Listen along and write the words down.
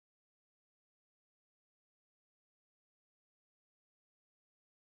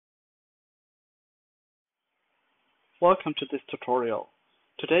Welcome to this tutorial.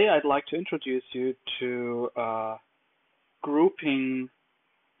 Today I'd like to introduce you to grouping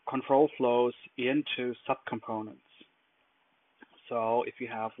control flows into subcomponents. So if you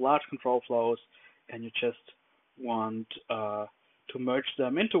have large control flows and you just want to merge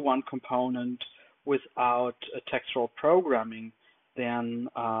them into one component without textual programming, then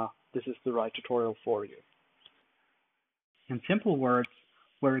this is the right tutorial for you. In simple words,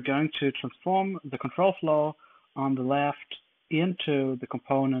 we're going to transform the control flow on the left into the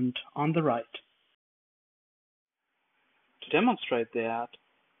component on the right. To demonstrate that,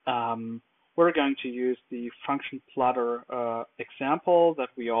 we're going to use the function plotter example that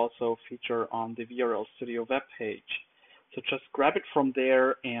we also feature on the VRL-Studio web page. So just grab it from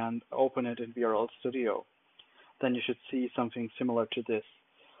there and open it in VRL-Studio. Then you should see something similar to this.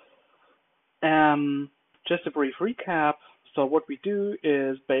 Just a brief recap. So what we do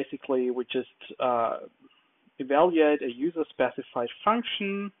is basically we just evaluate a user-specified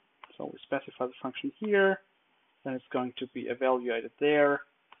function. So we specify the function here, then it's going to be evaluated there,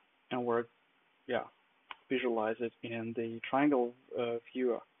 and we're visualize it in the triangle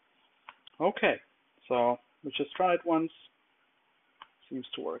viewer. Okay, so we just try it once. Seems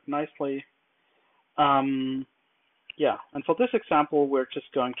to work nicely. And for this example, we're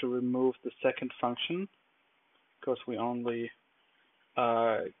just going to remove the second function because we only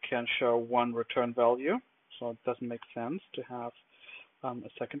can show one return value. So it doesn't make sense to have a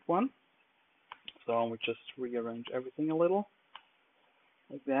second one. So we just rearrange everything a little,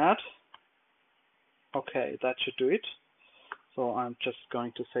 like that. Okay, that should do it. So I'm just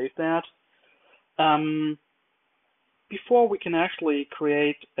going to save that. Before we can actually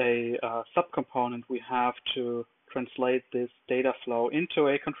create a subcomponent, we have to translate this data flow into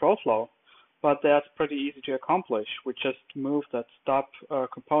a control flow. But that's pretty easy to accomplish. We just move that stop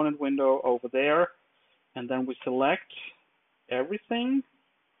component window over there, and then we select everything,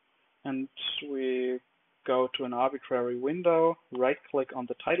 and we go to an arbitrary window, right-click on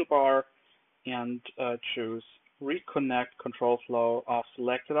the title bar, and choose Reconnect Control Flow of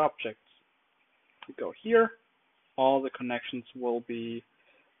Selected Objects. We go here, all the connections will be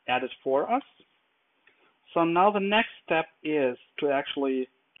added for us. So now the next step is to actually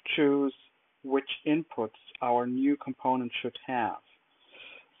choose which inputs our new component should have.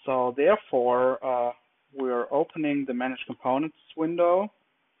 So therefore, we're opening the Manage Components window,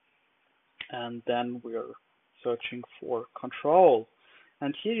 and then we're searching for control.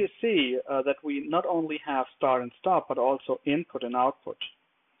 And here you see that we not only have start and stop, but also input and output.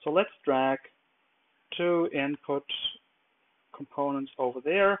 So let's drag two input components over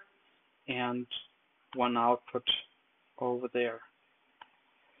there and one output over there.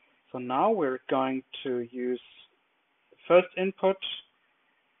 So now we're going to use the first input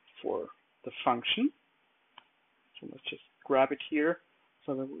for the function. So let's just grab it here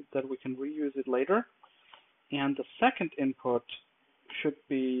so that we can reuse it later. And the second input should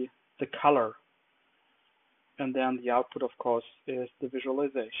be the color. And then the output, of course, is the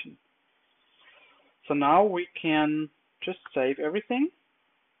visualization. So now we can just save everything.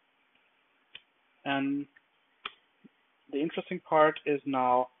 And the interesting part is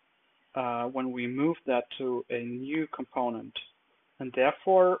now when we move that to a new component. And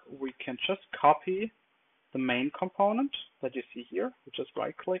therefore, we can just copy the main component that you see here. We just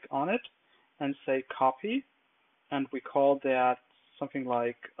right-click on it and say copy. And we call that something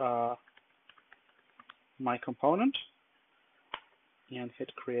like my component and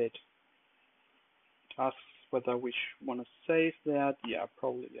hit create. Ask whether we want to save that. Yeah,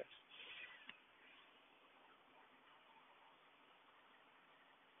 probably yes.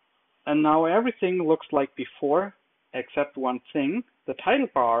 And now everything looks like before, except one thing. The title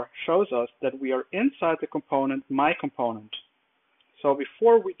bar shows us that we are inside the component, my component. So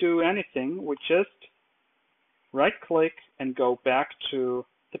before we do anything, we just right-click and go back to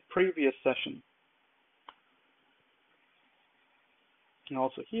the previous session. And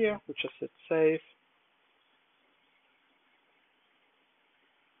also here, we just hit save.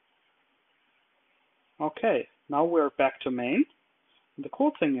 Okay, now we're back to main. The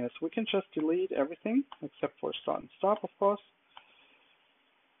cool thing is we can just delete everything except for start and stop, of course.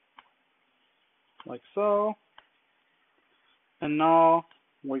 Like so. And now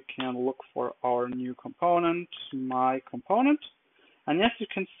we can look for our new component, my component. And as you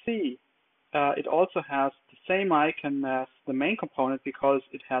can see, it also has the same icon as the main component because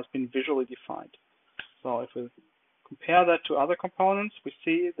it has been visually defined. So if we compare that to other components, we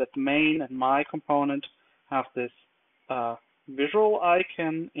see that main and my component have this visual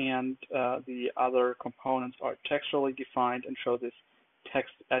icon, and the other components are textually defined and show this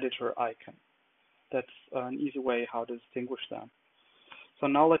text editor icon. that's an easy way how to distinguish them. So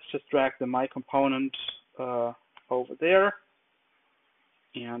now let's just drag the my component over there,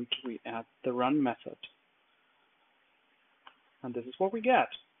 and we add the run method. And this is what we get.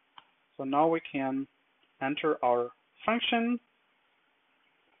 So now we can enter our function.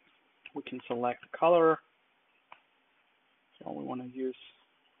 We can select the color. So we want to use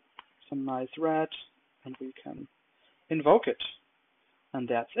some nice red, and we can invoke it. And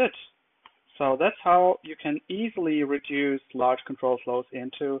that's it. So that's how you can easily reduce large control flows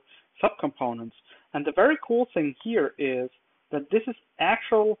into subcomponents. And the very cool thing here is that this is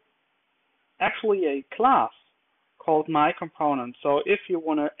actually a class called myComponent. So if you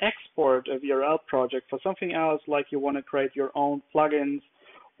want to export a VRL project for something else, like you want to create your own plugins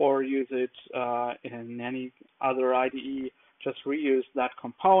or use it in any other IDE, just reuse that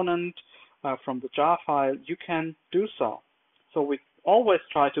component from the jar file, you can do so. So we always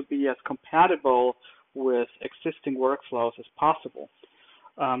try to be as compatible with existing workflows as possible.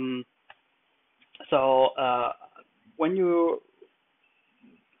 When you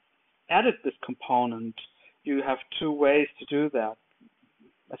edit this component, you have two ways to do that.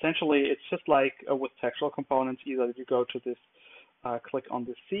 Essentially, it's just like with textual components. Either you go to this, click on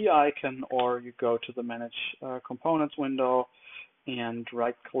the C icon, or you go to the Manage Components window and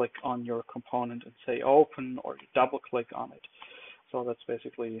right-click on your component and say Open, or you double-click on it. So that's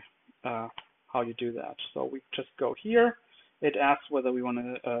basically how you do that. So we just go here. It asks whether we want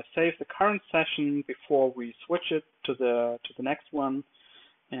to save the current session before we switch it to the next one,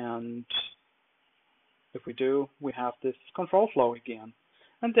 and if we do, we have this control flow again.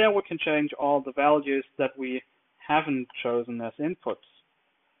 And there we can change all the values that we haven't chosen as inputs.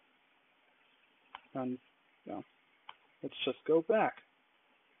 And yeah, let's just go back.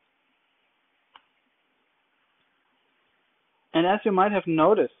 And as you might have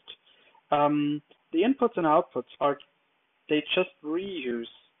noticed, the inputs and outputs they just reuse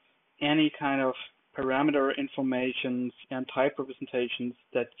any kind of parameter informations and type representations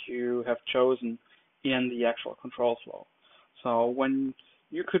that you have chosen in the actual control flow. So when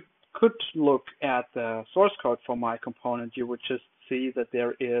you could look at the source code for my component, you would just see that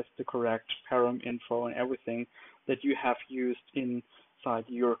there is the correct param info and everything that you have used inside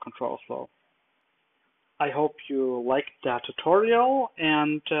your control flow. I hope you liked that tutorial,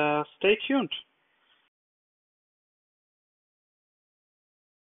 and stay tuned.